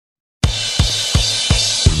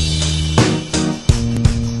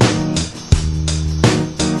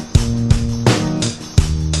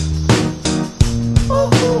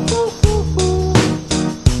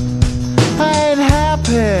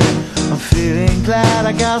feeling glad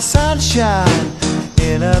I got sunshine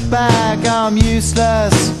in a bag. I'm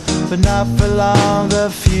useless, but not for long. The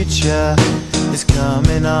future is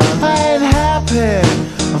coming on. I ain't happy,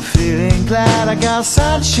 I'm feeling glad I got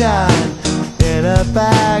sunshine in a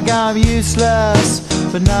bag. I'm useless,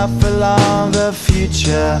 but not for long. The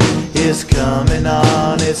future is coming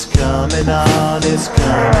on. It's coming on. It's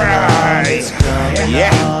coming on. It's coming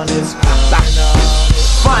on. It's coming on.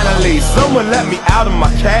 Finally, someone let me out of my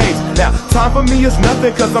cage. Now, time for me is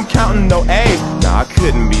nothing cause I'm counting no A's. Nah, I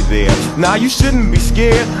couldn't be there. Nah, you shouldn't be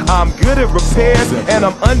scared. I'm good at repairs and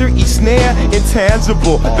I'm under each snare.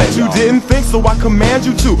 Intangible, that you didn't think, so I command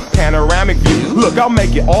you to. Panoramic view, look, I'll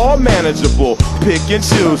make it all manageable. Pick and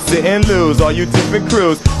choose, sit and lose, all you different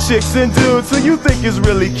crews. Chicks and dudes who you think is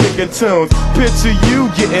really kicking tunes. Picture you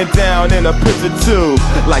getting down in a picture tube,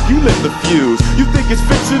 like you lit the fuse. You think it's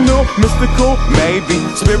fictional, mystical, maybe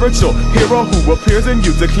spiritual hero who appears in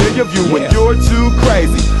you to clear your view when you're too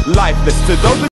crazy, lifeless to those